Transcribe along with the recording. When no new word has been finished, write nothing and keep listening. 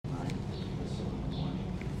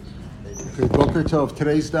Okay, Boker Tov.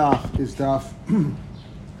 Today's daf is daf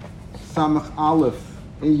Samach Aleph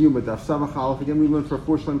in Yuma. Daf Samach Aleph. Again, we learned for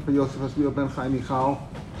four shlim for Yosef Hasriel Ben Chaim Michal,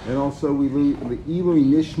 and also we learned the Ilui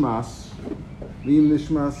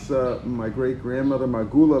Nishmas, my great grandmother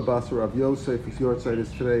Margula Basar Rav Yosef. His yahrzeit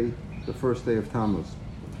is today, the first day of Tammuz.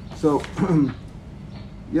 So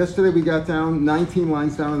yesterday we got down 19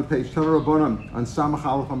 lines down on the page. Tana Rabbanan on Samach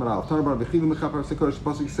Aleph Amar Aleph. Tana Rabbanan V'chilu Mechaper Sekodesh.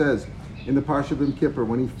 Pasuk says in the Parsha of Yom Kippur,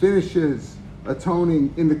 when he finishes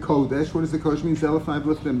atoning in the Kodesh, what does the Kodesh mean? Zelafai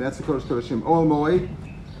Bliftim, that's the Kodesh Kodeshim. Ol Moed,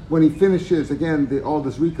 when he finishes, again, all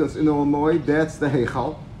the Zrikas in Ol Moed, that's the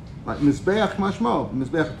Heichal. Mizbeach Mashmo,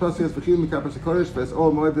 Mizbeach Pasuk V'chilu Mechaper Sekodesh, Ves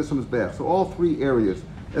Ol Moed, Ves Mizbeach. So all three areas,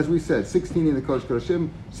 as we said, 16 in the Kodesh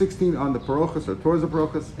Kodeshim, 16 on the Parochas or towards the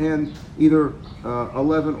Parochas, and either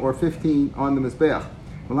 11 or 15 on the Mizbeach.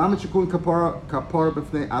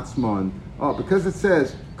 Oh, because it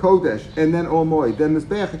says Kodesh and then Ol Moed, then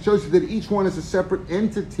Mizbeach, it shows you that each one is a separate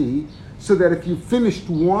entity, so that if you finished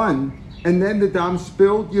one and then the dam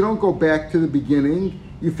spilled, you don't go back to the beginning.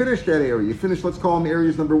 You finish that area. You finish, let's call them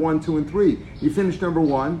areas number 1, 2, and 3. You finish number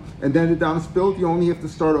 1, and then the dam spilled, you only have to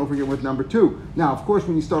start over again with number 2. Now, of course,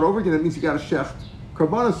 when you start over again, that means you got to shecht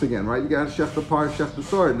karbanos again, right? You got to shecht the par, shecht the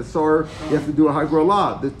sor. And the sor, you have to do a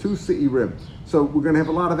hagrolah, the 2 seirim. So we're going to have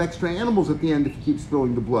a lot of extra animals at the end if you keep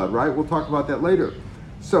spilling the blood, right? We'll talk about that later.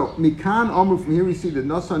 So Mikan Amru, from here we see that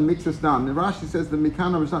Nasan mixes dam. And Rashi says the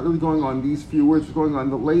Mikan Amru is not really going on these few words, it's going on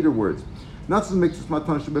the later words. Nasan mixes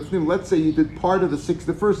matan shebefnim. Let's say you did part of the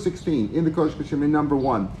first 16 in the Kodesh Kodeshim in number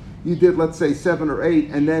 1. You did, let's say, 7 or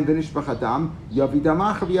 8, and then finish b'chadam. You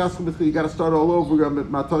got to start all over. You got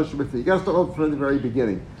to start over from the very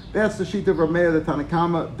beginning. That's the sheet of Rameir, the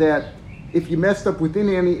Tanakama, that if you messed up within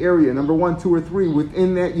any area, number 1, 2, or 3,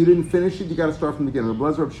 within that you didn't finish it, you got to start from the beginning.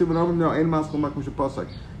 You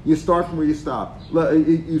start from where you stop.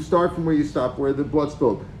 You start from where you stop, where the blood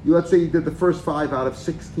spilled. Let's say you did the first 5 out of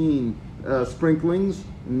 16 sprinklings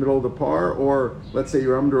in the middle of the par, or let's say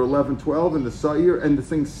you're under 11, 12 in the sa'ir, and the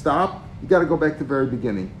thing stopped. You got to go back to the very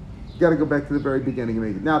beginning. You got to go back to the very beginning and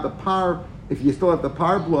make it. Now the par, if you still have the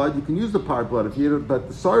par blood, you can use the par blood. But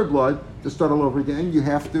the sar blood, to start all over again, you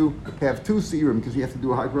have to have 2 serum, because you have to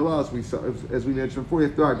do a hagrolah, as we mentioned before. You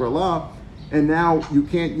have to do a hagrolah, and now you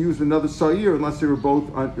can't use another sa'ir unless they were both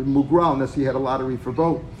mugral, unless you had a lottery for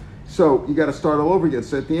both. So you got to start all over again.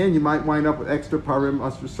 So at the end, you might wind up with extra parim,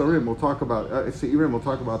 astra sarim. We'll talk about seirim. We'll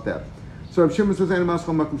talk about that. So Rav Shimon says,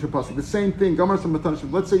 the same thing.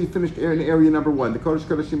 Let's say you finished in area number 1, the Kodesh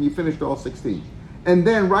Kodeshim. You finished all 16. And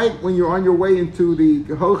then, right when you're on your way into the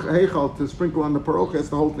Heichal to sprinkle on the Parochas,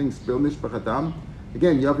 the whole thing spilled.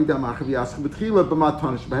 Again,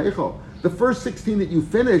 the first 16 that you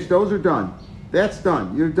finished, those are done. That's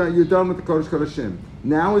done. You're done. You're done with the Kodesh Kodeshim.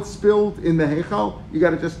 Now it's spilled in the Heichal. You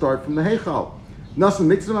got to just start from the Heichal. Nasan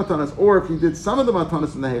mix the matanas, or if you did some of the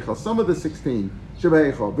matanas in the Heichal, some of the 16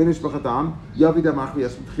 shebeichal, vinish b'chadam, yavid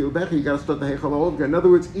amachvias v'tchil bechi. You got to start the Heichal all over again. In other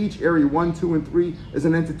words, each area 1, 2, and 3 is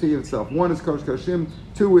an entity of itself. 1 is Kodesh Kodeshim,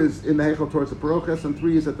 2 is in the Heichal towards the Parochas, and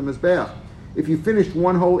 3 is at the Mizbeach. If you finished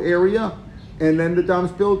one whole area and then the dam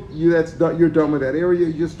spilled, you're done with that area.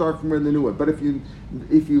 You just start from where the new one. But if you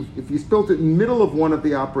spilt it in the middle of one of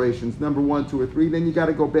the operations, number 1, 2, or 3, then you got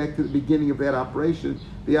to go back to the beginning of that operation.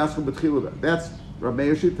 The askel b'tchila. That's Rav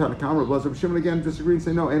Meir Shit, Tanakam, Rav Shimon again disagree and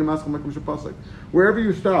say no. Wherever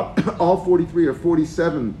you stop, all 43 or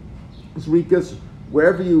 47 zrikas,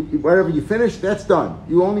 wherever you finish, that's done.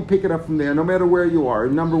 You only pick it up from there, no matter where you are.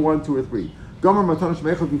 In number 1, 2, or 3. Gomer matanas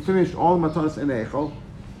v'echol. You finish all the matanas in echol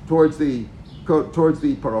towards the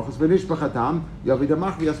parochas. V'nish b'chadam yavid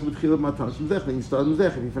amach v'yas v'tchil matanas mzech. Then you start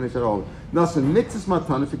mzech if you finish it all. Nasan mixes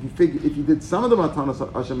matanas. If you did some of the matanas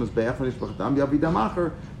Hashem mizbeach, v'nish b'chadam yavid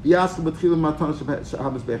amacher v'yas v'tchil matanas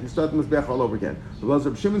mizbeach. You start the mizbeach all over again.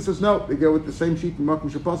 Rav Shimon says no. They go with the same sheet.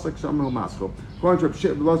 Makom shepasak shamu maschil. According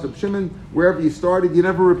to Rav Shimon, wherever you started, you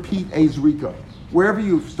never repeat a zrika. Wherever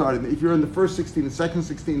you've started, if you're in the first 16, the second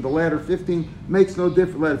 16, the latter 15, makes no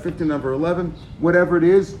difference. Latter 15, number 11, whatever it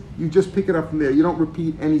is, you just pick it up from there. You don't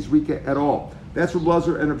repeat any zrika at all. That's Reb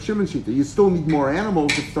Lazar and Reb Shimon Shita. You still need more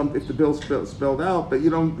animals if the bill's spelled out, but you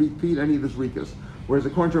don't repeat any of the zrikas. Whereas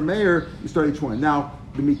according to Meir, you start each one. Now,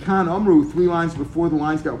 the Mikan Amru, 3 lines before the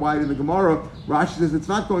lines got wide in the Gemara, Rashi says it's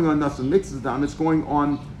not going on Nasan mixes down, it's going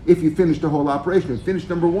on if you finish the whole operation. You finish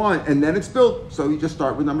number 1 and then it's built, so you just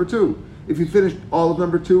start with number 2. If you finish all of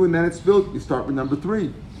number 2 and then it's built, you start with number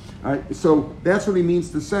 3. All right, so that's what he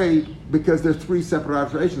means to say, because there's 3 separate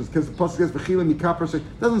observations. Because the pasuk says v'chila mikaper,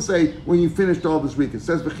 doesn't say when you finished all this week. It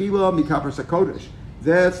says v'chila mikaper sakodesh.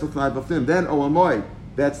 That's the Tnai B'fnim. Then Ol Moed.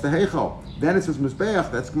 that's the Heichal. Then it says Mizbeach,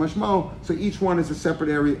 that's K'mashmo, so each one is a separate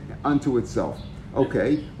area unto itself.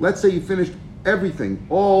 Okay, let's say you finished everything,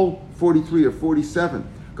 all 43 or 47.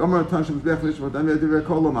 Everybody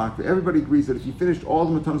agrees that if you finished all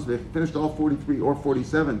the matanos, you finished all 43 or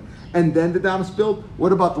 47, and then the dam spilled,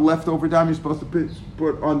 what about the leftover dam you're supposed to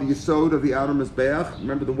put on the yesod of the outer mizbeach?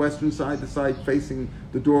 Remember the western side, the side facing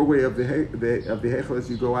the doorway of the heichal as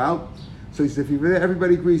you go out? So he said,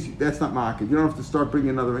 everybody agrees that's not ma'akev. You don't have to start bringing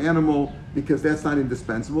another animal because that's not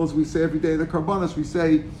indispensable. As we say every day in the karbanos, we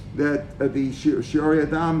say that the shiori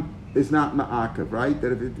adam is not ma'akev, right?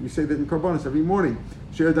 That we say that in karbanos every morning.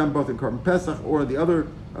 Shiori adam both in Karban Pesach or the other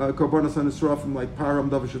karbanos on the Srafim like Param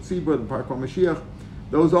Davish Tzibur, the Parakol Mashiach.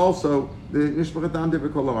 Those also, the Nishpach Adam Dever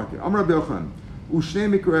Kol Ma'akev. Amar Rabbi Yochanan, Ushnei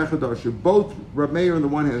Mikrei Chadash, both Rab Meir on the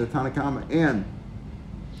one hand, the Tanakama,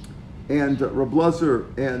 and Rab Lazar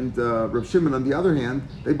and Rab Shimon on the other hand,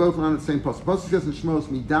 they both learn the same pasuk. Pasuk says in Shmos,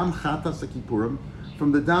 Midam Chatas HaKippurim,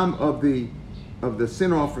 from the dam of the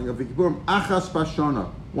sin offering of the Kippurim, Achas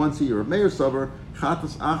Pashona, once a year. Rab Meir Savar,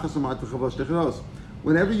 Chatas Achas Amat Chavosh Techeros.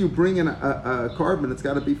 Whenever you bring in a carbon, it's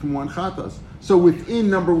got to be from one chatas. So within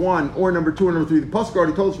number 1 or number 2 or number 3, the pasuk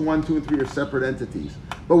already told us 1, 2, and 3 are separate entities.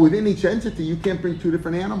 But within each entity, you can't bring 2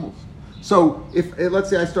 different animals. So if let's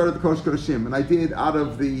say I started the Kodesh Kodashim and I did out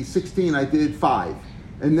of the 16, I did 5,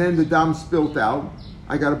 and then the dam spilt out,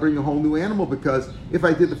 I got to bring a whole new animal because if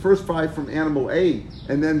I did the first 5 from animal A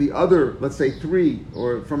and then the other, let's say 3,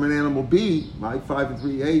 or from an animal B, like 5 and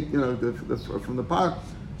 3, 8, from the par.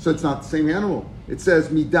 So it's not the same animal. It says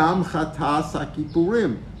midam chatas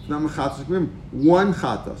hakipurim. One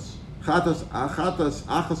chatas. Chatas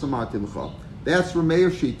achas amati l'cha. That's Rameir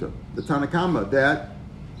Shita, the Tanakama, that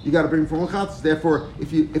you got to bring from one chatas. Therefore, if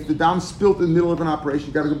the dam spilt in the middle of an operation,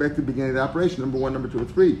 you got to go back to the beginning of the operation. Number 1, number 2, or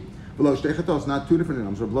 3. Below shtei chatos, not 2 different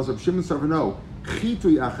animals. Rabbi Lazar Shimon Sarvano.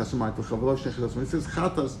 Chitui achas amati l'cha. Below shtei chatos. When it says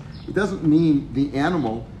chatas, it doesn't mean the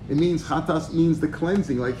animal. It means chatas means the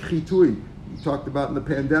cleansing, like chitui. Talked about in the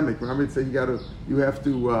pandemic. Remember, it said you have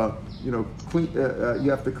to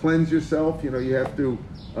cleanse yourself. You have to,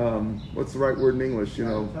 what's the right word in English?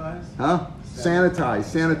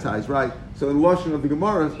 Sanitize. Right. So in the lashon of the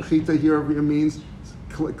Gemara, chita here means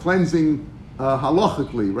cleansing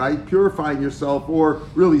halachically, right? Purifying yourself, or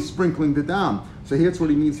really sprinkling the dam. So here's what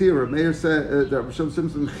he means here. Rav Meir said,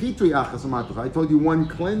 I told you one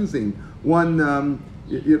cleansing, one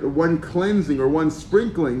cleansing or one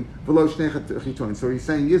sprinkling. So he's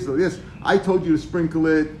saying, yes, I told you to sprinkle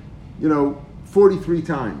it, 43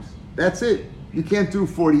 times. That's it. You can't do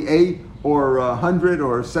 48 or 100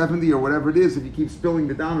 or 70 or whatever it is. If you keep spilling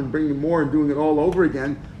the dam and bringing more and doing it all over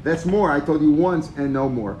again, that's more. I told you once and no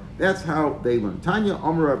more. That's how they learn. Tanya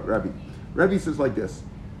Omer Rabbi. Rabbi says like this.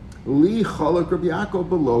 Li chalak Rabbi Yaakov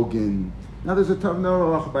belogin. Now there's a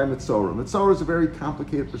Tavnor by Mitzorah. Mitzorah is a very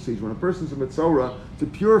complicated procedure. When a person's a Mitzorah, to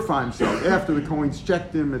purify himself, after the Kohen's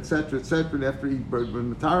checked him, etc., and after he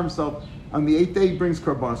Matar himself, on the 8th day he brings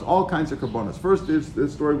karbanos, all kinds of karbanos. First there's the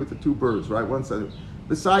story with the 2 birds, right? One side.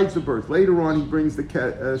 Besides the birds, later on he brings the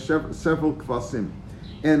several kvasim.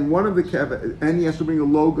 And one of the and he has to bring a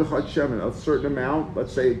log gachad shemen, a certain amount,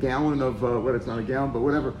 let's say a gallon of, it's not a gallon, but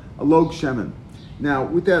whatever, a log shemen. Now,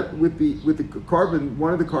 with the carbon,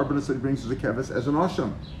 one of the carbonates that he brings is a keves as an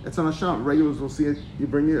asham. It's an asham. Regulars will see it. You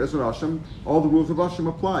bring it as an asham. All the rules of asham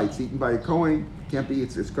apply. It's eaten by a kohen. Can't be.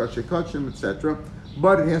 It's kosher kachim, etc.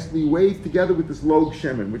 But it has to be waved together with this log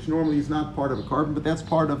shemen, which normally is not part of a carbon, but that's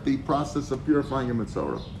part of the process of purifying a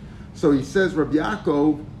mitzorah. So he says, Rabbi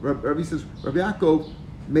Yaakov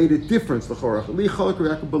made a difference. L'chorach li chalak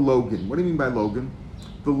Rabbi Yaakov belogan. What do you mean by logan?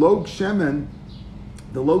 The log shemen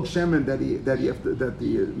that the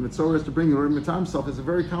mitzorah has to bring in order to mitzvah himself is a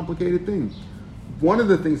very complicated thing. One of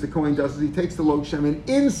the things the Kohen does is he takes the log shemen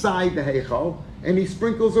inside the heichal and he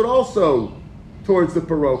sprinkles it also towards the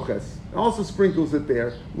paroches. Also sprinkles it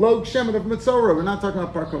there. Log shemen of mitzorah. We're not talking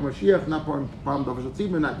about Parakol Mashiach, not Param Davish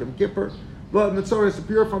Tzibur, not Yom Kippur. But mitzorah has to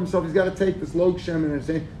purify himself. He's got to take this log shemen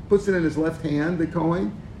and puts it in his left hand, the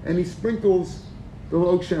Kohen, and he sprinkles the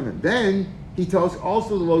log shemen. Then he tells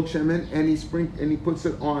also the log shemen, and he puts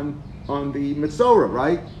it on the mitzorah,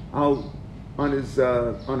 right? On his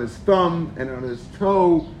thumb and on his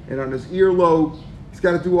toe and on his earlobe. He's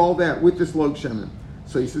got to do all that with this log shemen.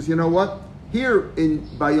 So he says, you know what? Here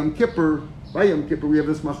by Yom Kippur we have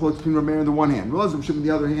this machlok between Rameir on the one hand, Razim Shimon on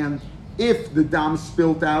the other hand. If the dam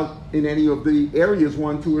spilt out in any of the areas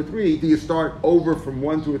 1, 2, or 3, do you start over from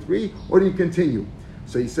 1, 2, or 3, or do you continue?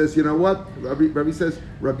 So he says, you know what? Rabbi says,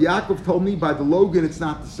 Rabbi Yaakov told me by the Logan it's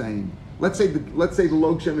not the same. Let's say the log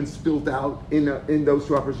shemen spilled out in those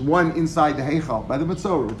 2 operations, one inside the heichal by the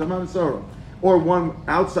mitzorah. We're talking about mitzorah. or one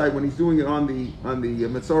outside when he's doing it on the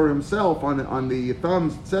Metzora himself, on the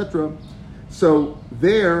thumbs, etc. So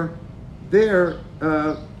there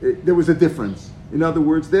was a difference. In other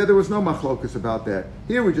words, there was no machlokus about that.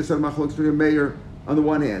 Here we just had machlokus between a mayor on the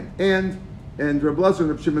one hand and Reb Lazar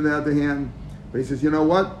and Reb Shimon on the other hand. But he says, you know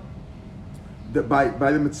what? By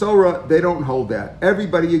the Metzora, they don't hold that.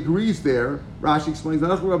 Everybody agrees there. Rashi explains,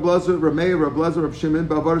 Reb Lazar, Reb Meir, Reb Lazar, Reb Shimon,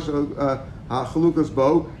 Chalukas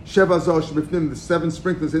Bo, Sheva Zol Shebifnim, the 7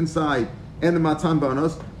 sprinklers inside, and the Matan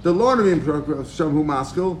Banos. The Lord of Shamhu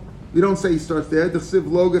Maskil, we don't say he starts there. The Siv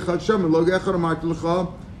Log Echad Shem, Log Echad Amarti L'cha,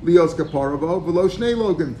 Lios Kaparavo, V'lo Shnei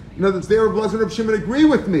Logan. In other words, there Reb Lazar and Reb Shimon agree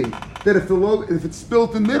with me that if it's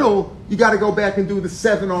spilt in the middle, you got to go back and do the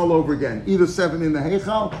 7 all over again. Either 7 in the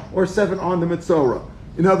Heichal or 7 on the Metzora.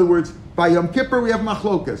 In other words, by Yom Kippur we have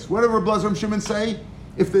machlokas. What did Reb Lazar and Shimon say?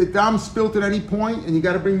 If the dam spilt at any point and you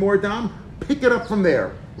got to bring more dam, pick it up from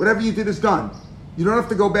there. Whatever you did is done. You don't have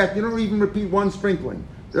to go back. You don't even repeat one sprinkling.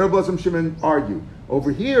 The Reb Lazar and Shimon argue.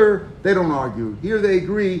 Over here, they don't argue. Here they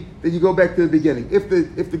agree that you go back to the beginning. If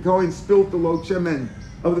the Kohen spilt the Log Shemen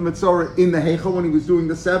of the Metzora in the Heichal when he was doing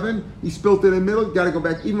the 7, he spilt it in the middle, you got to go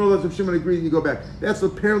back. Even though Reb Shimon agreed, you go back. That's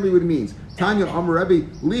apparently what it means. Tanya Amar Rebbe,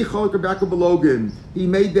 Li Cholak Rebbe Belogan. He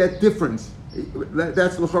made that difference.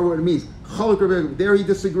 That's what it means. There he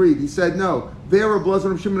disagreed. He said no. There Reb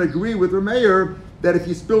Lazar and Shimon agree with Reb Meir that if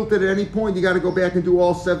you spilt it at any point, you got to go back and do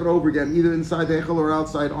all 7 over again, either inside the Heichal or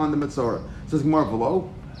outside on the Metzora. Says Gemara below.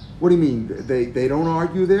 What do you mean? They don't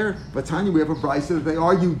argue there? But Tanya, we have a brisa that they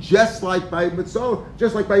argue just like by Metzora,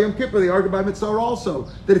 just like by Yom Kippur, they argue by Metzora also.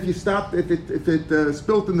 That if you stop, if it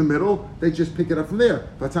spilt in the middle, they just pick it up from there.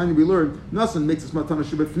 But Tanya, we learned Nasan makes us matana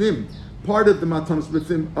shebefnim. Part of the matanos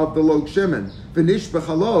b'fnim of the log shemen. V'nish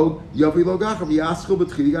b'chalog yavi logachav yaschil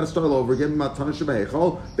b'tchil. You got to start all over again. Matanos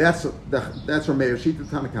shebeichol. That's from Meir Shita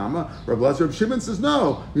Tanakama. Reb Lazar Reb Shimon says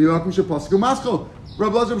no. Milakim shepasiku maschil.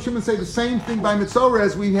 Reb Lazar Reb Shimon say the same thing by Metzora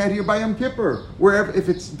as we had here by Yom Kippur. Where if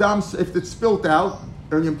it's spilt out,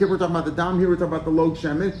 on Yom Kippur we're talking about the dam, here we're talking about the log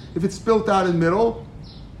shemen. If it's spilt out in the middle,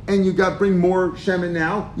 and you got to bring more shemen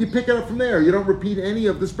now, you pick it up from there. You don't repeat any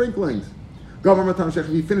of the sprinklings. If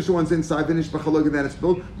you finish the ones inside, finish b'chalog and then it's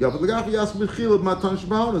spilled,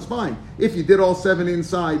 it's fine. If you did all 7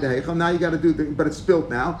 inside the heichal, now you got to do but it's spilt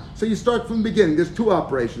now. So you start from the beginning. There's 2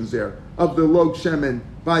 operations there of the log shemen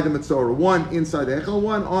by the Metzora. One inside the heichal,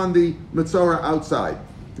 one on the Metzora outside.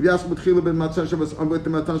 With the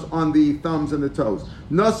matanos on the thumbs and the toes.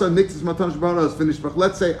 Nasa mixes matanos banos finished. But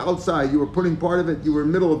let's say outside you were putting part of it. You were in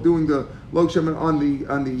the middle of doing the log shemen on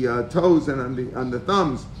the toes and on the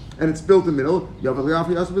thumbs, and it's built in the middle. You got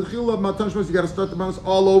to start the manos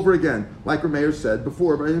all over again, like Rameir said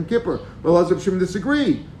before by Yom Kippur. But Lazar Shimon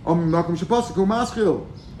disagreed.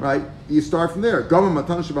 Right? You start from there.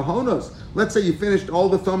 Let's say you finished all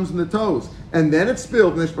the thumbs and the toes, and then it's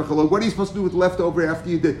spilled. What are you supposed to do with leftover after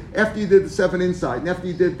you did the 7 inside, and after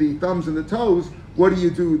you did the thumbs and the toes? What do you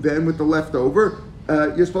do then with the leftover?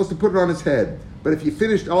 You're supposed to put it on his head. But if you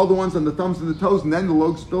finished all the ones on the thumbs and the toes, and then the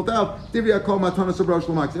log spilled out,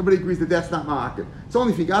 everybody agrees that that's not ma'akev. It's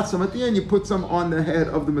only if you got some at the end, you put some on the head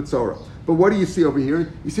of the Metzora. But what do you see over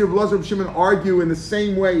here? You see Reb Lazar and Shimon argue in the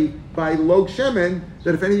same way by log shemen,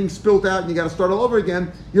 that if anything's spilt out and you got to start all over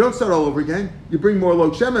again, you don't start all over again. You bring more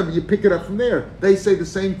log shemen, but you pick it up from there. They say the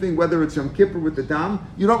same thing, whether it's Yom Kippur with the dam.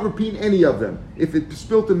 You don't repeat any of them. If it's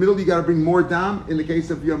spilt in the middle, you got to bring more dam in the case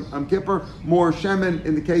of Yom Kippur, more shemen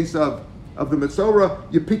in the case of the Metzora.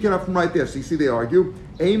 You pick it up from right there. So you see they argue.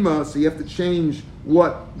 Ema, so you have to change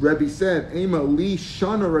what Rebbe said. Ema li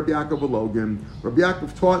shana Rabbi Yaakov Logan. Rabbi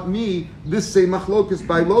Yaakov taught me this same machlokas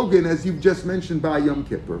by Logan as you've just mentioned by Yom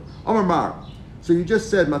Kippur. Amar Mar. So you just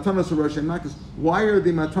said matanos rosh and makas. Why are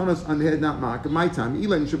the matanos on the head not mak? My time,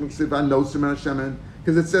 Elan shubuk no semen shemen,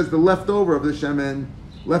 because it says the leftover of the shemen,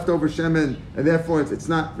 leftover shemen, and therefore it's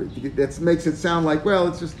not. That makes it sound like, well,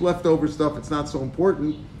 it's just leftover stuff. It's not so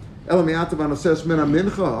important. What about when it says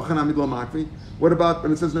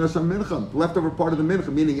mincha, the leftover part of the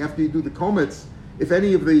mincha, meaning after you do the komets, if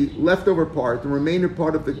any of the leftover part, the remainder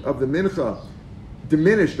part of the mincha,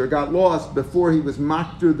 diminished or got lost before he was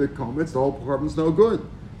makter the komets, the whole carbon's no good.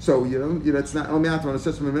 So it's not when it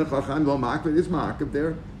says mincha, it is makav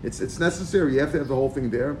there. It's necessary. You have to have the whole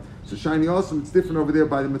thing there. So shiny also, it's different over there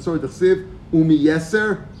by the Metzora Dechsiv umi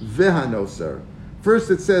yeser vehanoser.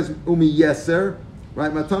 First it says umi yeser. Right,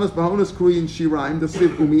 matanos bahonos kuyin shiraim the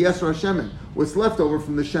siv umiyesra shemen. What's left over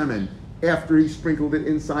from the shemen after he sprinkled it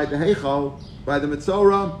inside the heichal by the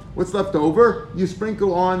Metzora? What's left over? You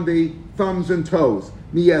sprinkle on the thumbs and toes.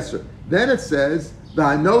 Miyesra. Then it says the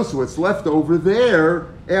hanos, what's left over there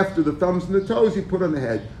after the thumbs and the toes, you put on the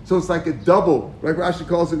head. So it's like a double, like Rashi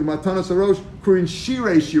calls it in Matanas Arosh, Kurin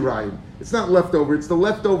Shirei Shirayim. It's not leftover, it's the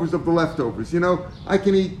leftovers of the leftovers. I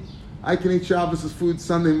can eat Shabbos' food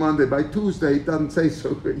Sunday, Monday. By Tuesday, it doesn't say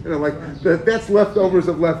so. That's leftovers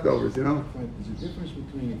of leftovers. There's a difference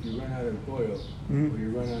between if you run out of oil or you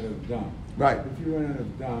run out of dam. Right. If you run out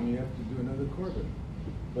of dam, you have to do another korban.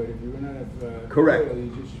 But if you run out of correct. oil, you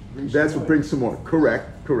just bring That's some what more. brings some more.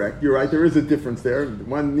 Correct. You're right. There is a difference there.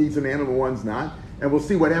 One needs an animal, one's not. And we'll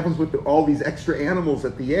see what happens with all these extra animals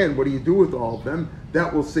at the end. What do you do with all of them?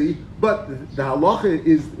 That we'll see. But the halacha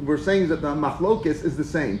is, we're saying that the machlokes is the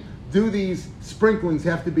same. Do these sprinklings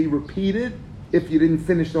have to be repeated if you didn't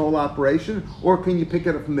finish the whole operation, or can you pick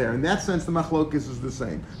it up from there? In that sense, the machlokes is the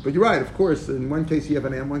same. But you're right, of course, in one case you have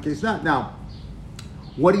an animal, in one case not. Now,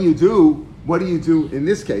 what do you do? What do you do in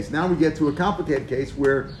this case? Now we get to a complicated case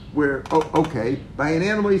where by an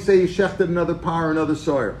animal you say you shechted another par, another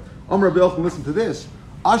sawyer. Amr Rabbi, listen to this.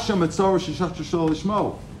 Asham etzor sheshachta shelo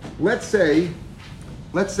lishmo.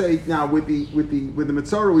 Let's say now with the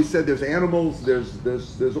Mitzorah we said there's animals,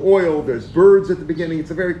 there's oil, there's birds at the beginning.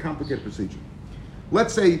 It's a very complicated procedure.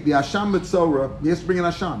 Let's say the Asham Mitzorah, he has to bring an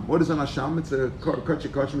Asham. What is an Asham? It's a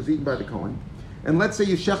kachik kachim was eaten by the Kohen. And let's say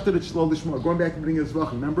you shechted it shlo lishma. Going back to the beginning of the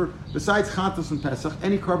Zvach, remember, besides Chatas and Pesach,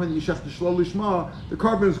 any carbon that you shechted shlo lishma, the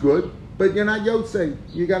carbon is good, but you're not yotzei.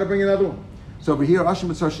 You got to bring another one. So over here, Asham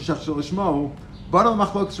Mitzorah shechted shlo lishma. But on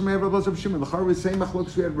machlokes Rav Meir and Rav Shimon, the Char was saying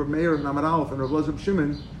machlokes we had Rav Meir and Amar Aleph and Rav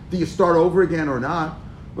Shimon. Do you start over again or not?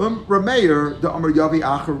 Rav Meir, the Amar Yavi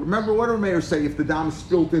Acher. Remember what Rav Meir say if the dam is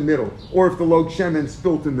spilt in middle, or if the log shemen is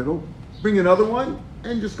spilt in middle, bring another one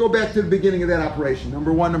and just go back to the beginning of that operation.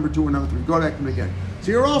 Number 1, number 2, and number 3. Go back to the beginning. So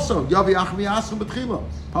here also Yavi Acher v'Yaschu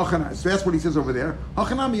b'tchila. So that's what he says over there.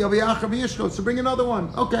 Hachanami Yavi Acher v'Yishchot. So bring another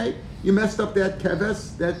one. Okay, you messed up that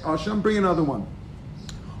keves, that asham. Bring another one.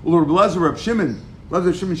 Ulur Blazer Reb Shimon.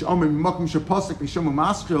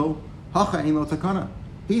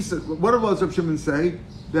 He said, what does Reb Shimon say?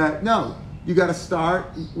 That no, you got to start,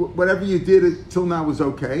 whatever you did till now was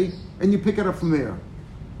okay, and you pick it up from there.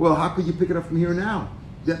 Well, how could you pick it up from here now?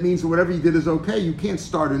 That means that whatever you did is okay. You can't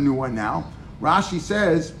start a new one now. Rashi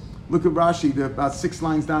says, look at Rashi, they're about 6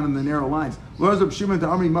 lines down in the narrow lines.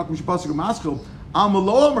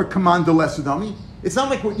 It's not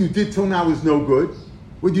like what you did till now is no good.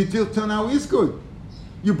 What you did till now is good.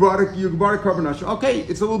 You brought a carbon asham. Okay,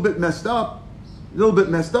 it's a little bit messed up,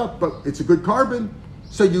 but it's a good carbon.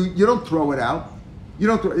 So you don't throw it out. You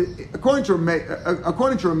don't throw, according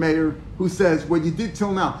to a mayor who says what you did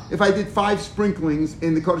till now. If I did 5 sprinklings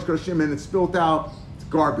in the Kodesh Kodashim and it spilt out, it's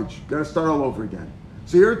garbage. You got to start all over again.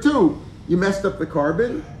 So here too, you messed up the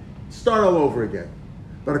carbon, start all over again.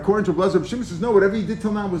 But according to Blazer Shimon says no, whatever you did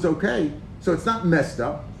till now was okay. So it's not messed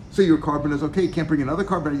up. So your carbon is okay. You can't bring another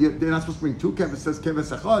carbon. They're not supposed to bring 2 keves. It says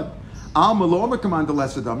keves echad. Al maloma command the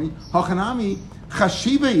lesser dummy. Hachanami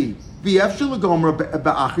chashivei v'efshel gomer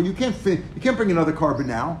ba'acher. You can't bring another carbon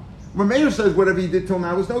now. Rameir says whatever you did till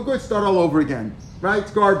now was no good. Start all over again. Right?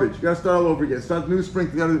 It's garbage. You got to start all over again. Start new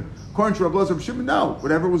sprinkling. According to Rabbi Shimon, no.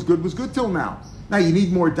 Whatever was good till now. Now you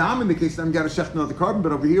need more dam in the case that you got to shech another carbon.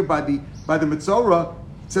 But over here by the Mitzorah,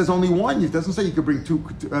 it says only one. It doesn't say you could bring two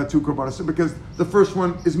korbanos because the first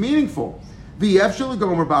one is meaningful. V'yev shel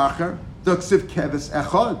gomer ba'acher d'ksiv keves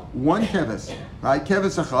echad, 1 keves, right?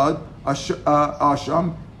 Keves echad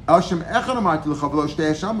asham echad amarti l'cha v'lo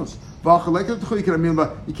shtei hashamos.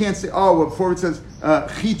 You can't say before it says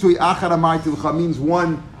chitui achad amarti l'cha means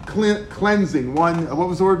 1 cleansing, 1 what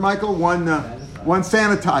was the word, Michael? 1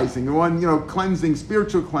 sanitizing, 1 cleansing,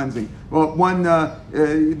 spiritual cleansing. Well, 1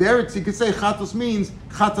 there you could say chatos means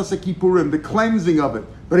chatos kippurim, the cleansing of it.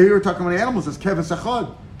 But here we're talking about animals. It's keves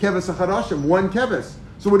achad asham, 1 keves.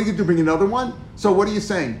 So what do you do? Bring another one? So what are you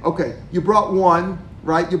saying? Okay, you brought 1,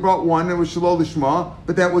 right? You brought 1. It was shalol lishma,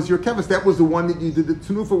 but that was your keves. That was the one that you did the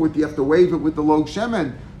tenufa with. You have to wave it with the log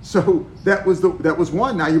shemen. So that was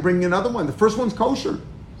 1. Now you're bringing another one. The first one's kosher.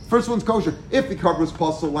 First one's kosher. If the carbon was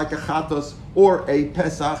puzzle like a chatos or a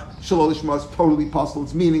pesach, shalol lishma is totally puzzle.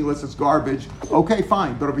 It's meaningless. It's garbage. Okay,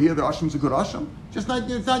 fine. But over here, the asham's a good asham. It's not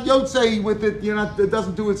yotzei with it. It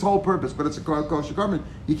doesn't do its whole purpose. But it's a kosher carbon.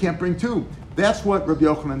 You can't bring 2. That's what Rabbi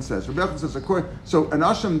Yochanan says. Rabbi Yochanan says, so an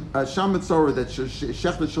asham mitzorah that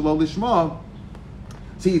shechted shalol lishma.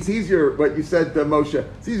 See, it's easier, what you said, Moshe.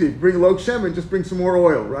 It's easier. You bring log shemen, just bring some more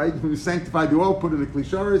oil, right? You sanctify the oil, put it in the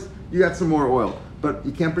klisharis, you got some more oil. But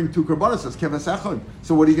you can't bring 2 korbanos. It's keves echad.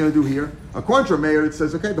 So what are you going to do here? According to Meir, it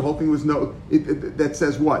says, okay, the whole thing was that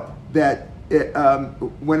says what? That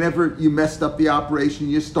whenever you messed up the operation,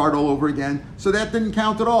 you start all over again. So that didn't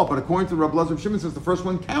count at all. But according to Rabbi Lazar Shimon, says the first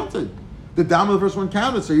one counted. The dam of the first one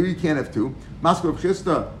counted, so here you can't have two. Maskov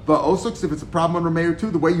Chista, Va'osoksiv, if it's a problem on Rameir too,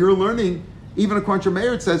 the way you're learning, even according to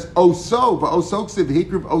Rameir, it says, Oso, Va'osoksiv,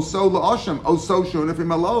 Hikriv, Oso, La'osham, Oso,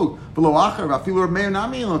 Shonifim Alog, V'loachar, Va'filu Rameir,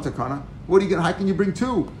 Nami, Takana. What are you going to, how can you bring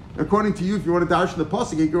two? According to you, if you want to dash in the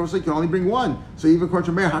pasuk, you can only bring one. So even according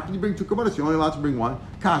to Meir, how can you bring two kabbalas? You're only allowed to bring one.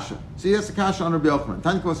 Kasha. So he has a kasha on Rabbi Yochanan.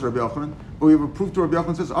 Tanya comes to Rabbi Yochanan, but we have a proof to Rabbi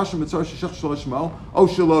Yochanan says, Asham mitzvah sheshach shalashmo, o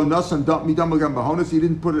shelo nasan midam agam bahonas. He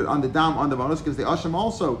didn't put it on the dam on the bahonas because the asham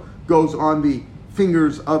also goes on the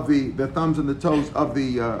fingers of the thumbs and the toes of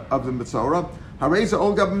the mitzvah. Hareza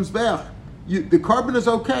ol gab mizbeach. The carbon is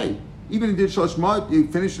okay. Even if you did shalashmo, you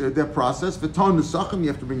finish that process. V'ton nesachim, you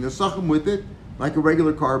have to bring the nesachim with it, like a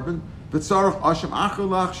regular carbon. But you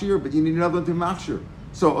need another one to machshir.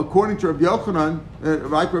 So according to Rabbi Yochanan,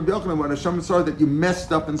 when Hashem saw that you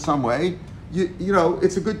messed up in some way, you know,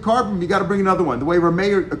 it's a good carbon, you got to bring another one. The way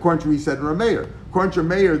Rameir, according to he said in Rameir, according to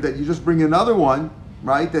Rameir, that you just bring another one,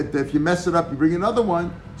 right? That if you mess it up, you bring another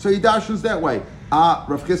one. So he dashes that way.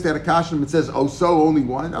 Rav Chisda had a kashan, it says, oh, so only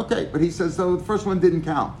one. Okay, but he says, so the first one didn't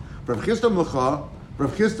count. Rav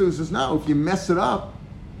Chisda says, no, if you mess it up,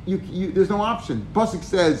 there's no option. Pasuk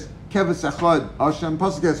says, Keves Echad Hashem.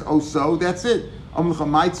 Pasuk says, oh, so that's it. There's no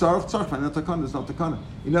takana.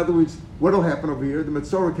 In other words, what will happen over here? The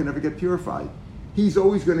Metzorah can never get purified. He's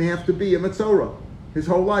always going to have to be a Metzorah his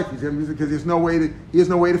whole life. Because he has no way to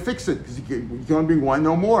fix it. Because he can only bring one,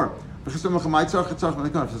 no more. When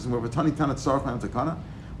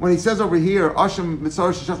he says over here, Hashem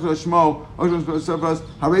Metzorah Sheshach Shmo, Hashem Metzorah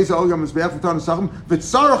Hareza Olgam is Be'ef V'Tan Nesachim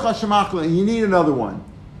V'Tzarach Hashem Achla, and you need another one.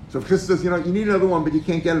 So if Chris says, you need another one, but you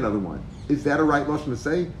can't get another one. Is that a right lashon to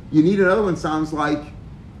say? You need another one sounds like,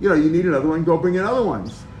 you need another one, go bring another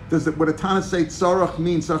one. Would a Tana say tzarach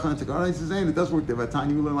means tzarach and tekana? He says, it does work there. But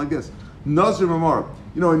Tanya, you learn like this. Nazir Mamar.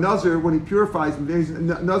 A Nazir, when he purifies,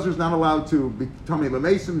 Nazir is not allowed to be tummy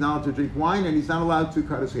lemasim, not allowed to drink wine, and he's not allowed to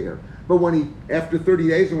cut his hair. But when after 30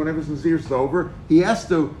 days, or whenever his Nazir is over, he has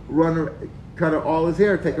to cut all his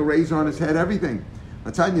hair, take a razor on his head, everything.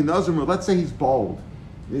 I tell you, Nazir, let's say he's bald.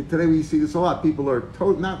 Today we see this a lot. People are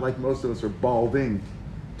not like most of us are balding,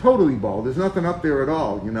 totally bald. There's nothing up there at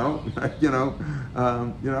all,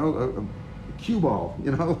 cue ball,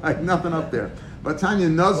 like nothing up there. But Tanya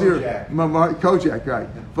Nazir, Kojak, right?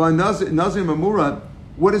 For Nazir Mamura,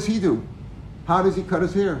 what does he do? How does he cut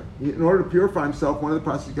his hair? In order to purify himself, one of the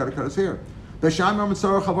processes he's got to cut his hair. So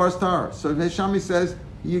Veshami says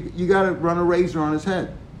you got to run a razor on his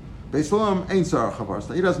head. Beislam ain't Sarah Chavar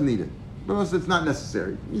Star. He doesn't need it. Because it's not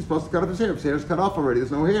necessary. He's supposed to cut off his hair. If his hair is cut off already,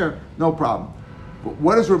 there's no hair, no problem. But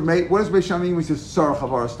what does Beisham mean when he says Sarah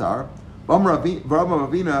Chavar Star? It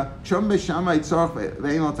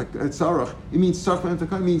means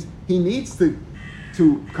Sarach. It means he needs to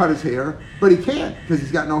cut his hair, but he can't because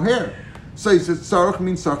he's got no hair. So he says Sarach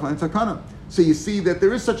means Sarach and Takana. So you see that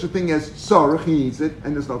there is such a thing as Sarach, he needs it,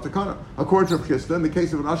 and there's no Takana. According to Rav Chisda, in the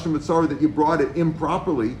case of an Asham Mitzvah that you brought it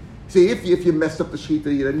improperly, see, if you messed up the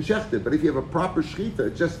shechita, you didn't shecht it. But if you have a proper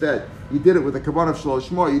shechita, just that you did it with a kavan of shalosh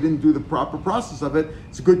shmo, you didn't do the proper process of it,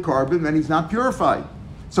 it's a good carbon, and he's not purified.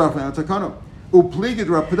 Sorry, Upligid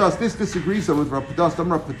Rav Padas, this disagrees with Rav Padas.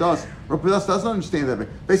 Rav Padas doesn't understand that.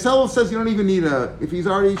 Beis Hillel says you don't even need if he's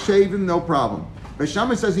already shaven, no problem. Beis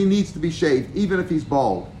Shammai says he needs to be shaved, even if he's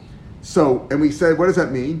bald. So, and we said, what does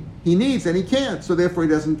that mean? He needs and he can't, so therefore he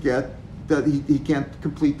doesn't get that he can't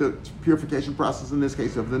complete the purification process in this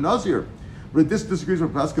case of the Nazir. But this disagrees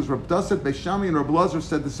with Rav Padas because Rav Padas said Beis Shammai and Rav Elazar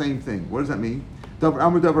said the same thing. What does that mean?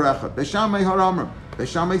 Beis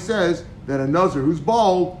Shammai says that a Nazir who's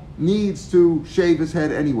bald needs to shave his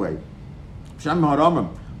head anyway. Rav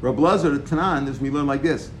Elazar Tanan, as we learn like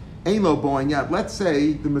this, Ein lo boing yat. Let's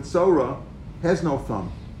say the Metzorah has no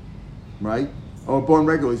thumb, right? Or born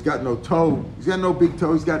regular, he's got no toe, he's got no big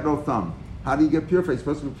toe, he's got no thumb. How do you get purified? He's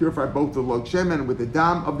supposed to purify both the log shemen with the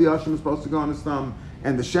dam of the asham is supposed to go on his thumb,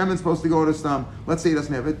 and the shemen is supposed to go on his thumb. Let's say he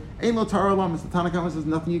doesn't have it. Ein lo tar olam. The Tanna Kamma says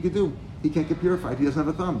nothing you can do. He can't get purified. He doesn't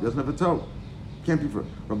have a thumb. He doesn't have a toe. Can't be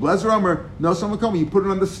purified. Rabbi Elazar Omer, no someone come. You put it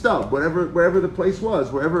on the stub, wherever the place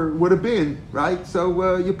was, wherever it would have been, right?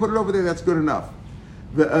 So you put it over there. That's good enough.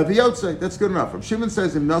 The Yotze, that's good enough. Rabbi Shimon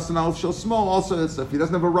says if Nasan Aleph Shel Small, also if he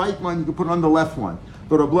doesn't have a right one, you can put it on the left one.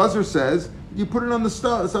 But Rabbi Elazar says you put it on the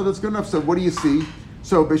stub, so that's good enough. So what do you see?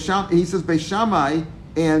 So he says Beis Shammai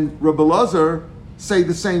and Rabbi Elazar say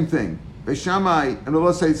the same thing. Beis Shammai and Rabbi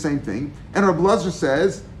Elazar say the same thing. And Rabbi Elazar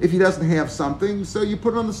says if he doesn't have something, so you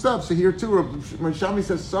put it on the stub. So here too, when Shammai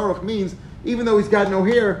says Sarach means even though he's got no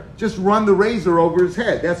hair, just run the razor over his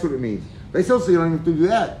head. That's what it means. Beis Hillel says you don't have to do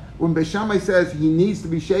that. When Beis Shammai says he needs to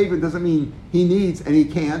be shaven, doesn't mean he needs and he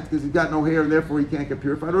can't because he's got no hair and therefore he can't get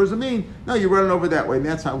purified. Or does it mean, no, you're running over that way, and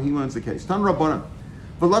that's how he learns the case. Tan Rabbanan.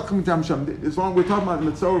 As long as we're talking about the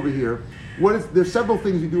mitzvah over here, there's several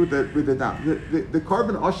things you do with the dam. The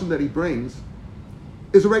carbon asham that he brings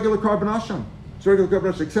is a regular carbon asham. It's a regular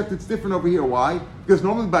carbon asham, except it's different over here. Why? Because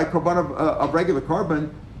normally by carbon of regular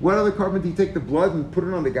carbon, what other carbon do you take the blood and put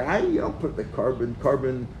it on the guy? You don't put the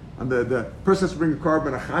carbon on the person has to bring a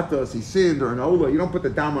carbon, a chatas, he sinned, or an ola. You don't put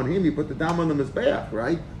the dam on him, you put the dam on the mizbeach,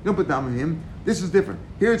 right? You don't put dam on him. This is different.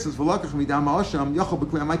 Here it says, V'lakach midam ha'asham, yachol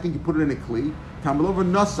b'kli. I might think you put it in a kli. Tamalova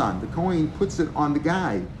nasan, the Kohen puts it on the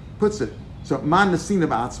guy, puts it. So, man nasina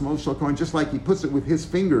ba'atzmo, shal Kohen, just like he puts it with his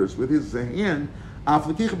fingers, with his hand,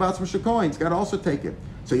 aflekich ba'atzmo shal Kohen, he's got to also take it.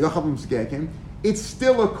 So, yachol b'mzgekim, it's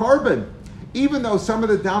still a carbon. Even though some of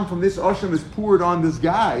the dam from this asham is poured on this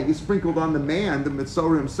guy, it's sprinkled on the man, the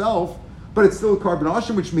mitzvah himself, but it's still a carbon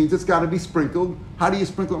asham, which means it's got to be sprinkled. How do you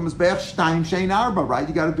sprinkle on mizbeach? Shtayim shein arba, right?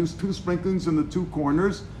 You got to do 2 sprinklings in the 2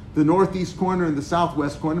 corners, the northeast corner and the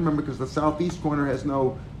southwest corner. Remember, because the southeast corner has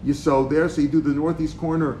no yesod there, so you do the northeast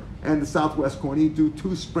corner and the southwest corner. You do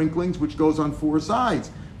 2 sprinklings, which goes on 4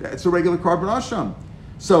 sides. It's a regular carbon asham.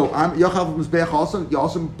 So Yachav Mizbeach also, you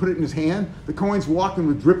also put it in his hand. The Kohen's walking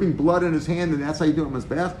with dripping blood in his hand, and that's how you do it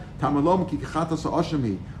Mizbeach. Tamalom ki kachatas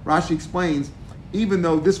ha'ashami. Rashi explains, even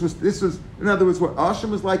though this was, in other words, what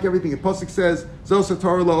asham is like everything. The pasuk says, Zos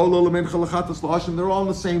haTorah la'olo lemincha lachatas la'asham. They're all in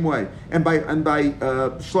the same way. And by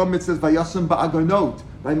Shlomo it says vayasam ba'agonot.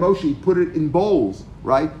 By Moshe, he put it in bowls,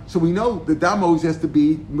 right? So we know the damos has to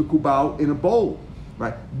be mikubal in a bowl.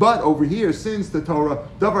 Right? But over here, since the Torah,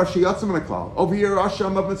 davar sheyatzim leklal, over here,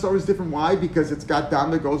 asham of mitzvah is different. Why? Because it's got dam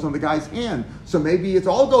that goes on the guy's hand. So maybe it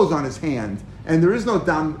all goes on his hand, and there is no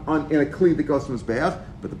dam in a kli that goes from his beach,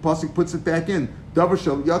 but the pasuk puts it back in. Davar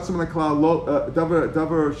sheyatzim leklal,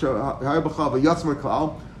 davar sheyatzim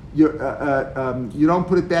leklal. You don't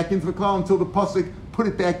put it back into the klal until the pasuk put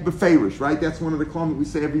it back beferish, right? That's one of the klal that we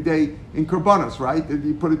say every day in korbanos, right?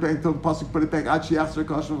 You put it back until the pasuk put it back ad sheyachzer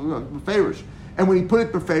beferish. And when he put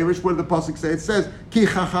it beferish, what did the pasuk say? It says ki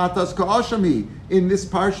chachatas ka'ashami. In this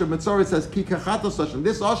parsha Metzora, it says ki chachatas asham.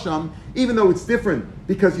 This asham, even though it's different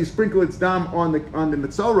because you sprinkle its dam on the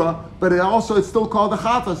Metzora, but it's still called a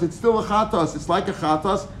chatas. It's still a chatas. It's like a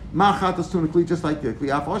chatas. Ma chatas to a kli, just like the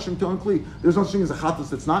kli. Af asham to a kli. There's no such thing as a chatas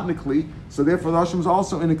that's not in a kli. So therefore, the asham is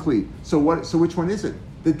also in a kli. So which one is it?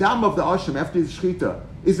 The dam of the asham after the shechita,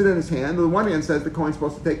 is it in his hand? On the one hand, says the Kohen's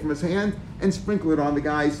supposed to take from his hand and sprinkle it on the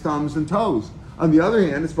guy's thumbs and toes. On the other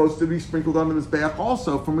hand, it's supposed to be sprinkled on the mizbeach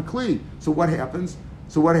also from a kli. So what happens?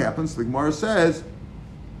 The Gemara says,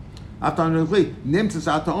 when it comes to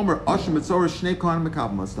Asham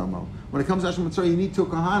Mitzorah, you need 2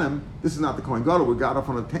 Kohanim. This is not the Kohen Gadol. We got off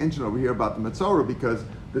on a tangent over here about the Mitzorah because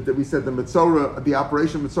we said the Mitzorah, the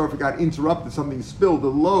operation of Mitzorah, if it got interrupted, something spilled, the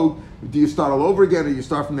load, do you start all over again or you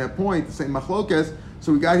start from that point, the same machlokes?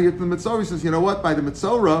 So we got here to the Mitzorah. He says, you know what? By the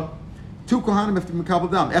Mitzorah, 2 Kohanim have to makabel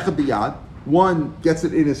dam. Echad biyad. One gets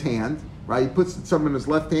it in his hand, right? He puts some in his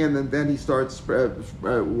left hand, and then he starts,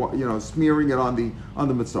 smearing it on the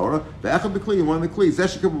Metzora. Ve'echad b'kli, and one of the kli.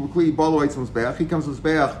 Zeshikabu b'kli, baloites on his beach. He comes to his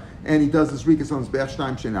beach, and he does his rikas on his beach.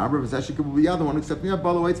 Shtaim shein arba. Zeshikabu b'yad, the one except the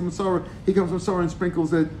baloites on Metzora. He comes to Metzora and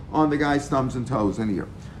sprinkles it on the guy's thumbs and toes and ear.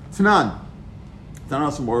 Tanan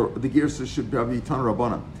also more. The gears should be Tanan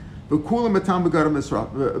Rabbanan. V'kulam etam b'gadam misraf.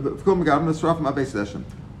 V'kulam b'gadam misraf ma'beis deshem.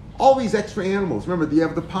 All these extra animals, remember, you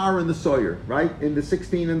have the par and the sawyer, right? In the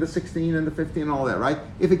 16 and the 16 and the 15 and all that, right?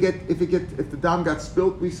 If the dam got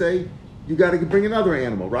spilt, we say, you got to bring another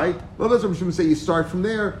animal, right? Well, that's what I'm say you start from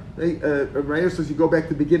there. Rayer says you go back to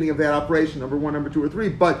the beginning of that operation, number 1, number 2, or 3,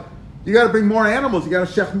 but you got to bring more animals. You got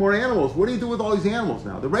to shech more animals. What do you do with all these animals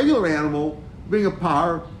now? The regular animal, bring a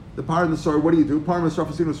par, the par and the sawyer, what do you do? Par and the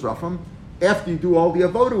srafim. After you do all the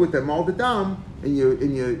avoda with them, all the dam, and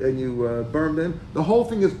you burn them, the whole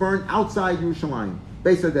thing is burned outside Yerushalayim,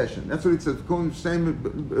 Beis Hadeshin. That's what it says. Same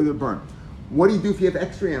burn. What do you do if you have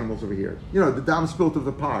extra animals over here? The dam spilt of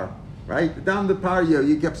the par, right? The dam, the par,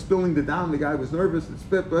 you kept spilling the dam. The guy was nervous. It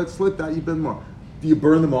slipped out. You burn more. Do you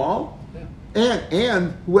burn them all? Yeah.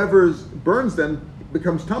 And whoever burns them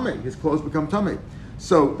becomes tamei. His clothes become tamei.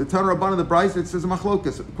 So the Tanur Rabbanan, the Brisa, it says a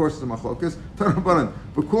machlokas. Of course, it's a machlokas. Tanur Rabbanan,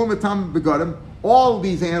 v'kulam etam begadim. All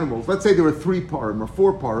these animals, let's say there were 3 parim or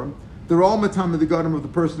 4 parim, they're all matam the gadim of the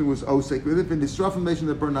person who was osek with it. And nisrafim nation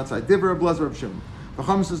that burned outside. Divrei Blazer Reb Shimon.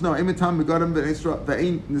 Chacham says no. Emitam begadim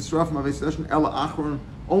ve'ein nisrafim aveseshin ela achron.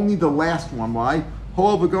 Only the last one. Why?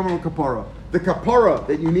 Hol v'gomer kapara. The kapara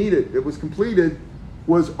that you needed, that was completed,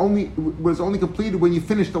 was only completed when you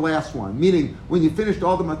finished the last one. Meaning, when you finished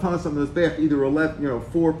all the matanas on the mizbeach, either 11,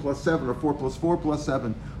 4 plus 7 or 4 plus 4 plus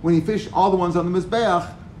 7. When you finished all the ones on the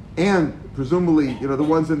mizbeach, and presumably, the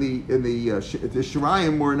ones in the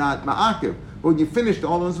shirayim were not ma'akiv. But when you finished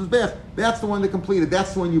all the ones on the mizbeach, that's the one that completed.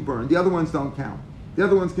 That's the one you burned. The other ones don't count. The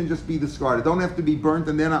other ones can just be discarded. Don't have to be burnt,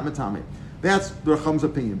 and they're not matame. That's the Racham's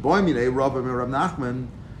opinion. Boy, mine Rav and Rav Nachman,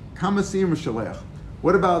 kama sir mishalech.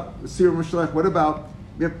 What about sir mishalech? What about,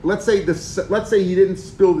 let's say he didn't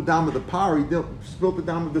spill the dam of the par, he spilled the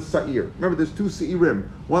dam of the sa'ir. Remember, there's two sa'irim,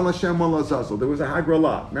 one l'Hashem, one l'Azazel. There was a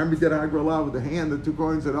hagralah. Remember, he did a hagralah with the hand, the 2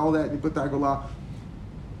 coins, and all that, and he put the hagralah.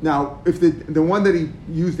 Now, if the one that he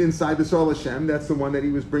used inside the Sar Hashem, that's the one that he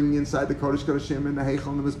was bringing inside the Kodesh Kodashim and the Heichel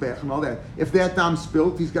and the Mizbeach and all that. If that dam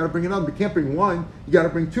spilt, he's got to bring another. He can't bring one, you got to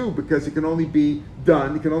bring 2 because it can only be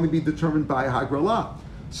done, it can only be determined by a Hagralah.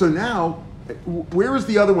 So now, where is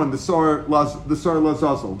the other one, the Sar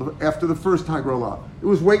Lazazel, after the first Hagralah? It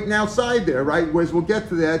was waiting outside there, right? Whereas we'll get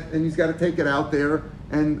to that, and he's got to take it out there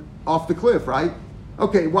and off the cliff, right?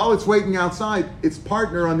 Okay, while it's waiting outside, its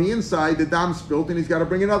partner on the inside, the dam spilt, and he's got to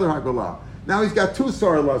bring another Hagralah. Now he's got 2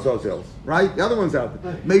 Sar Lazazels, right? The other one's out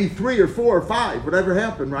there. Maybe 3 or 4 or 5, whatever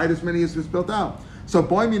happened, right? As many as was built out. So,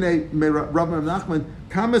 Boimine, Rav Nachman,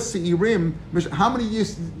 Kama Seirim, how many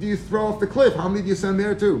do you throw off the cliff? How many do you send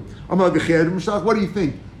there too? What do you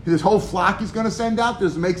think? This whole flock he's going to send out?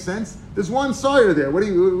 Does it make sense? There's one sawyer there. What do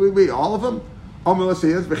you, all of them?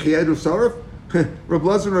 Reb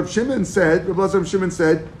Lazar and Reb Shimon said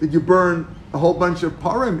that you burn a whole bunch of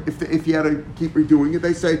parim if you had to keep redoing it.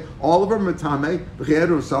 They say all of them are matame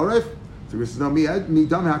v'chiyad or sarif. So this is no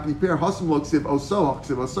midam. How can you pair hasam lo ksiv oso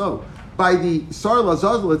ksiv oso? By the Sar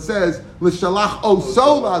Lazazel it says l'shalach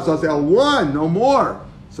oso lazazel, 1, no more.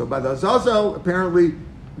 So by the Azazel apparently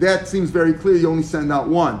that seems very clear. You only send out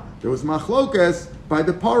 1. There was machlokas by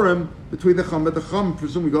the parim between the chum, but the chum,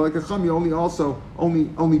 presumably go like a chum, you only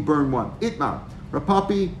burn 1. Itmar.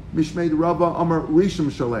 Rapapi, Mishmei Rabba, Amar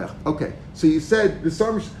Rishim Shalech. Okay, so you said,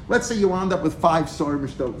 let's say you wound up with 5 Sar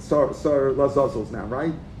Lazazels now,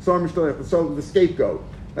 right? Sar Mishtalech, the scapegoat.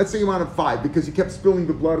 Let's say you wound up 5 because you kept spilling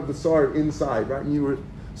the blood of the Sar inside, right? And you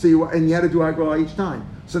had to do Hagralah each time.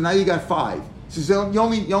 So now you got 5. So you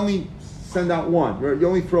only send out 1. Right? You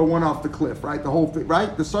only throw 1 off the cliff, right? The whole thing,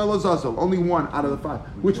 right? The Sar Lazazel, only 1 out of the 5.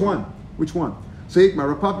 Which one? So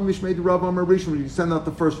Ikma, Rapapi Mishmei Rabba, Amar Rishim, you send out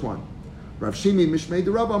the first one. Rav Shimi, Mishmei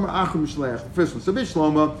de Rabba, Amar Achim Mishlech. The first one. So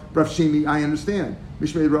Bishloma, Rav Shimi, I understand.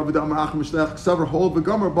 Mishmei de Rabba, Amar Achim Mishlech, Ksaver, Hol,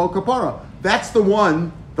 V'Gomer, Bo Kapara. That's the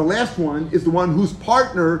one, the last one, is the one whose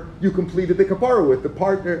partner you completed the Kapara with. The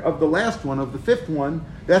partner of the last one, of the 5th one,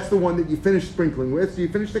 that's the one that you finished sprinkling with. So you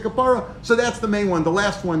finished the Kapara. So that's the main one. The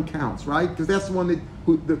last one counts, right? Because that's the one that,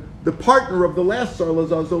 the partner of the last Sar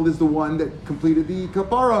Lazazol is the one that completed the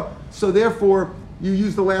Kapara. So therefore, you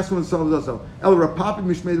use the last one, El Rapapi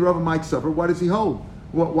Mishmei Rabba Mike Suffer. Why does he hold?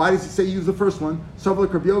 Why does he say use the first one? Savla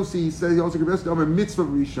Rabbi Yossi, he says also Rabbi Yossi, mitzvah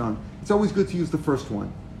rishon. It's always good to use the first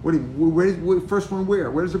one. What do you, first one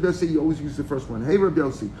where? Where does Rabbi Yossi say you always use the first one? Hey Rabbi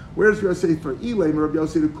Yossi, where does Rabbi Yossi say for Elay, Rabbi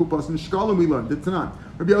Yossi the kupas and shkalim we learned? It's not.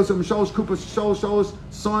 Rabbi Yossi Mishalosh kupas shalosh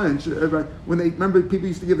signs. When they remember, people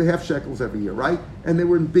used to give the half shekels every year, right? And they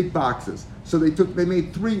were in big boxes. So they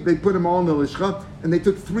made 3. They put them all in the lishcha, and they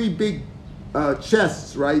took 3 big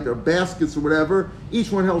chests, right, or baskets or whatever.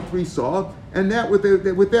 Each one held 3 saw, and that with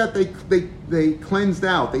that they cleansed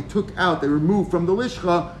out, they took out, they removed from the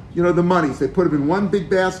lishcha, the monies. They put them in one big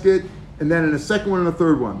basket, and then in a second one and a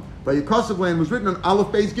third one. By Yekosov land was written on Aleph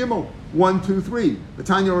Beis Gimel 1, 2, 3. The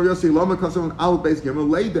Tanya Rav Yossi Lama Kosov on Aleph Beis Gimel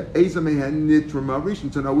laid the Eza Mehen Nitrama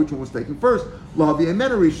Rishon to know which one was taken first. Lavi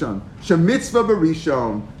Emena Rishon Shemitzvah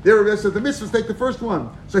Barishon. There Rav said the mitzvahs take the first one.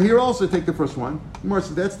 So here also take the first one. Gemara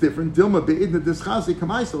said that's different. Dilma Beidna Dischazi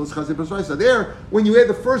Kamaisel Ischazi Basraisa. There, when you had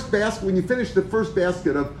the first basket, when you finished the first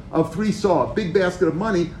basket of 3 saw, big basket of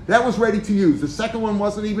money, that was ready to use. The second one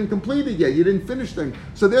wasn't even completed yet. You didn't finish things.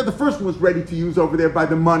 So there, the first one was ready to use over there by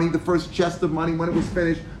the money, the first chest of money when it was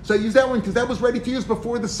finished. So I use that one because that was ready to use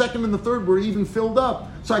before the second and the third were even filled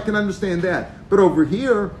up. So I can understand that. But over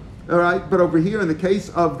here, all right, in the case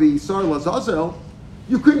of the Sar Lazazel,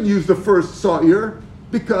 you couldn't use the first sa'ir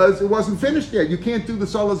because it wasn't finished yet. You can't do the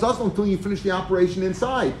Sar Lazazel until you finish the operation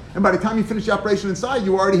inside. And by the time you finish the operation inside,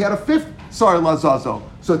 you already had a 5th Sar Lazazel.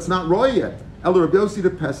 So it's not roy yet. El Rabbi Yossi de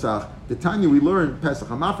Pesach. The Tanya we learned Pesach.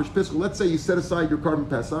 Hamafresh Pesach. Let's say you set aside your carbon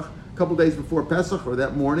Pesach a couple days before Pesach or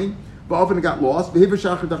that morning. But often it got lost. Then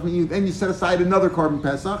you set aside another carbon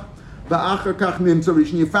Pesach.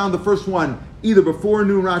 You found the first one either before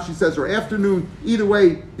noon, Rashi says, or after noon. Either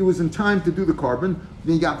way, it was in time to do the carbon.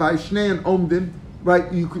 Then you got Vaishne and Omdim. right?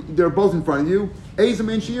 They're both in front of you.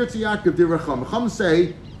 Chacham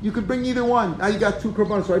say you could bring either one. Now you got two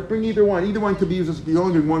korbanos, right? Bring either one. Either one could be used. You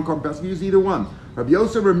only bring one korban pesach. Use either one. Rabbi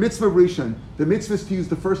Yosef or mitzvah rishon. The mitzvah is to use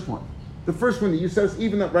the first one. The first one that you said,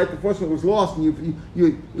 even that right, the first one was lost, and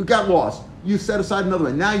you got lost. You set aside another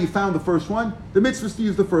one. Now you found the first one. The mitzvah is to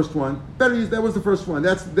use the first one. Better use that was the first one.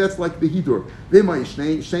 That's like the hidur.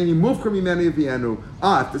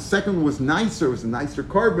 If the second one was nicer, it was a nicer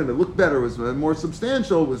carbon, it looked better, it was more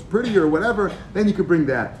substantial, it was prettier, whatever, then you could bring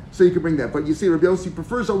that. So you could bring that. But you see, Rabbi Yossi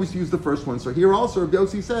prefers always to use the first one. So here also, Rabbi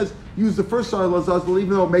Yossi says, use the first side of Lazazal,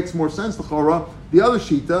 even though it makes more sense, the Chora. The other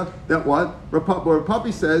Shita, that what? Rav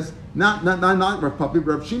Papi says, not Rav Papi, but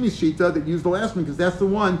Rav Shimi's Shita that used the last one, because that's the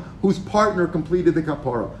one whose partner completed the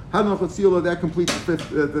kapara. That completes the fifth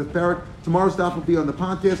the parak. Tomorrow's daf will be on the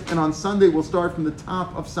podcast, and on Sunday we'll start from the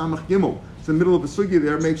top of Samach Gimel. It's in the middle of the sugya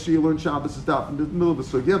there. Make sure you learn Shabbos' daf in the middle of the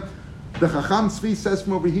sugya. The Chacham Tzvi says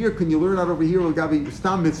from over here, can you learn out over here, Gabi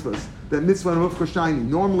Stam mitzvahs, that mitzvah and mufka shiny.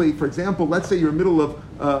 Normally, for example, let's say you're in the middle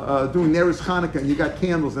of doing Neres Chanukah and you got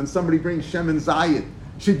candles and somebody brings Shem and Zayit.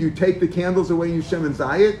 Should you take the candles away and use Shem and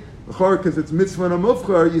Zayit? Because it's mitzvah and a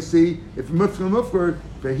mufkar, you see, if mitzvah and a mufkar,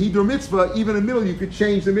 for hidur mitzvah, even in the middle, you could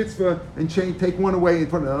change the mitzvah and take one away and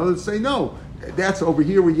put another. Say no. That's over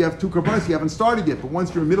here where you have two korbanos, you haven't started yet, but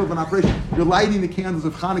once you're in the middle of an operation, you're lighting the candles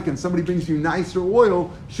of Hanukkah and somebody brings you nicer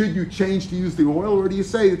oil, should you change to use the oil, or do you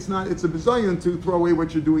say it's a bizayon to throw away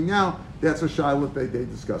what you're doing now? That's a shiloh they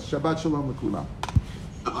discuss. Shabbat shalom l'kulam.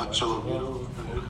 Shabbat shalom.